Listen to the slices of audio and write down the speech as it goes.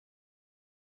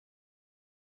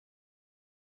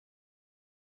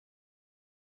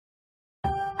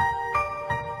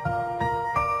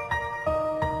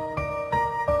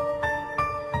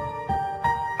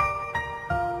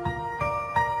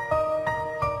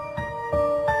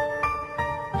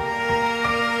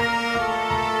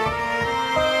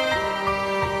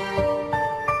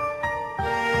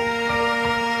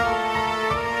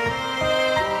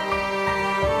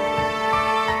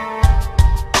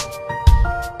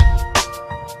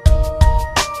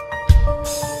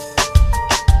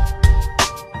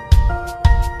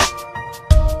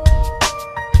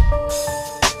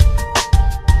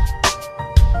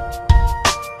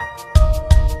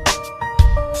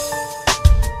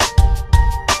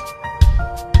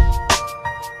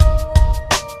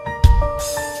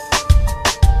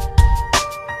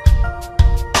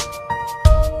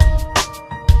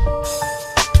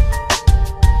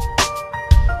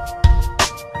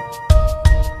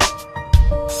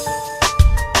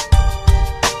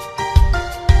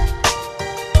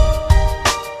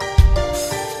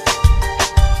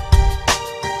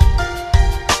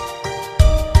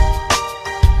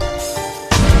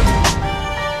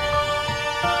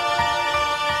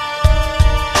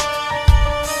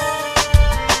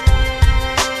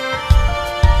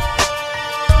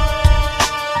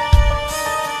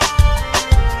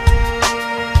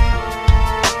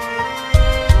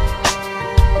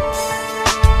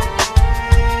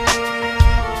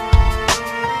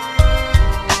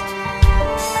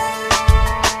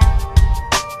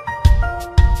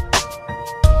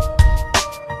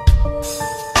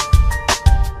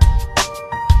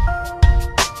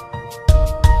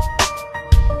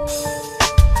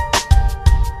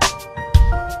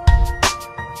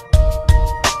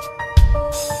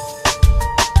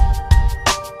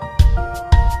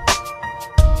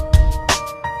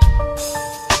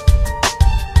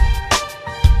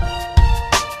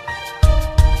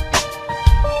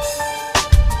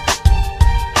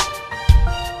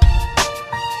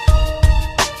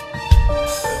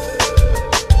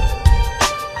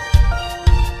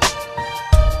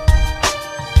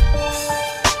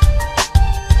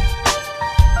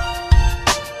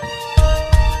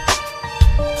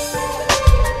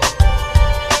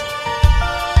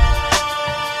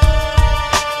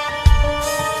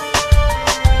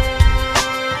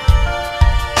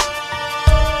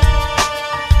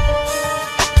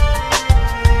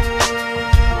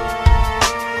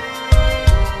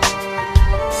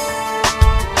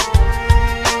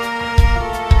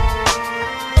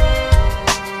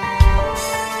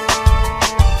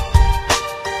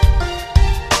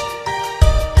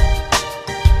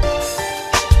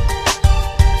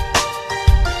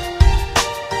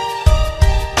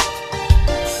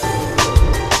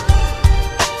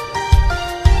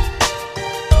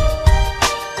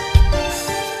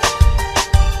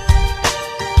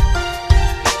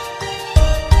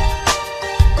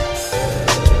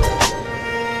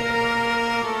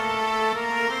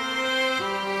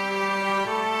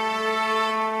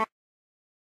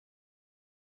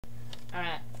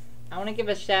Alright, I want to give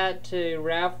a shout out to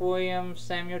Ralph Williams,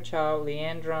 Samuel Chalk,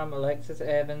 Leanne Drum, Alexis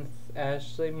Evans,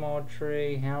 Ashley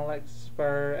Moultrie, Hannah Alexis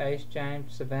Spur, Ace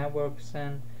James, Savannah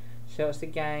Wilkerson, Chelsea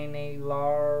Gainey,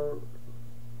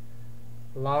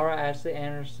 Laura Ashley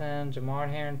Anderson, Jamar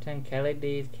Harrington, Kelly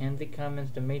Dees, Kenzie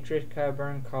Cummins, Demetrius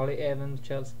Coburn, Carly Evans,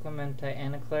 Chelsea Clemente,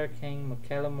 Anna Claire King,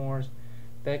 Michaela Morris,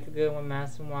 Becca Goodwin,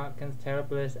 Madison Watkins, Taylor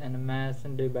Bliss, and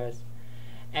Madison Dubas.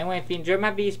 Anyway, if you enjoyed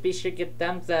my videos, be sure to give a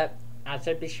thumbs up.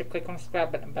 Also, be sure to click on the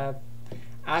subscribe button above.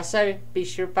 Also, be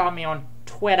sure to follow me on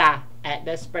Twitter at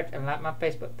Dustin Burch and like my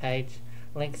Facebook page.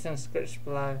 Links in the description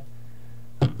below.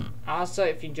 Also,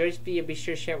 if you enjoyed this video, be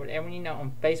sure to share it with everyone you know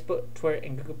on Facebook, Twitter,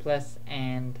 and Google+.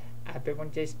 And I hope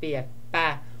everyone just be a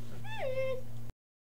bye.